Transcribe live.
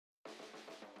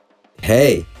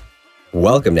Hey,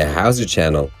 welcome to Hauser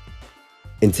Channel.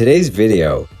 In today's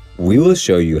video, we will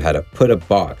show you how to put a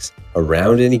box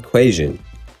around an equation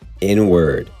in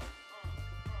Word.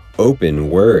 Open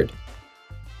Word.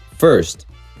 First,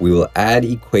 we will add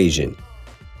equation.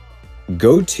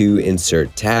 Go to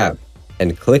Insert tab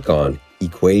and click on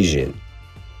Equation.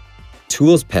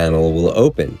 Tools panel will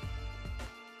open.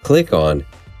 Click on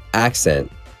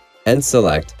Accent and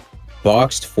select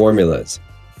Boxed Formulas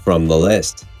from the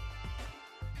list.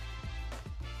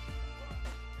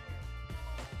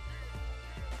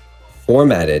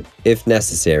 Format it if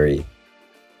necessary.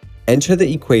 Enter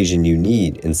the equation you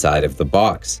need inside of the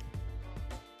box.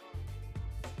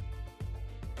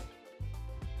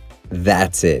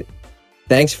 That's it.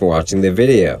 Thanks for watching the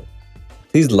video.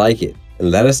 Please like it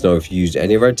and let us know if you used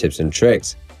any of our tips and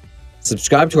tricks.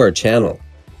 Subscribe to our channel.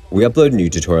 We upload new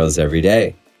tutorials every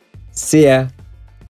day. See ya!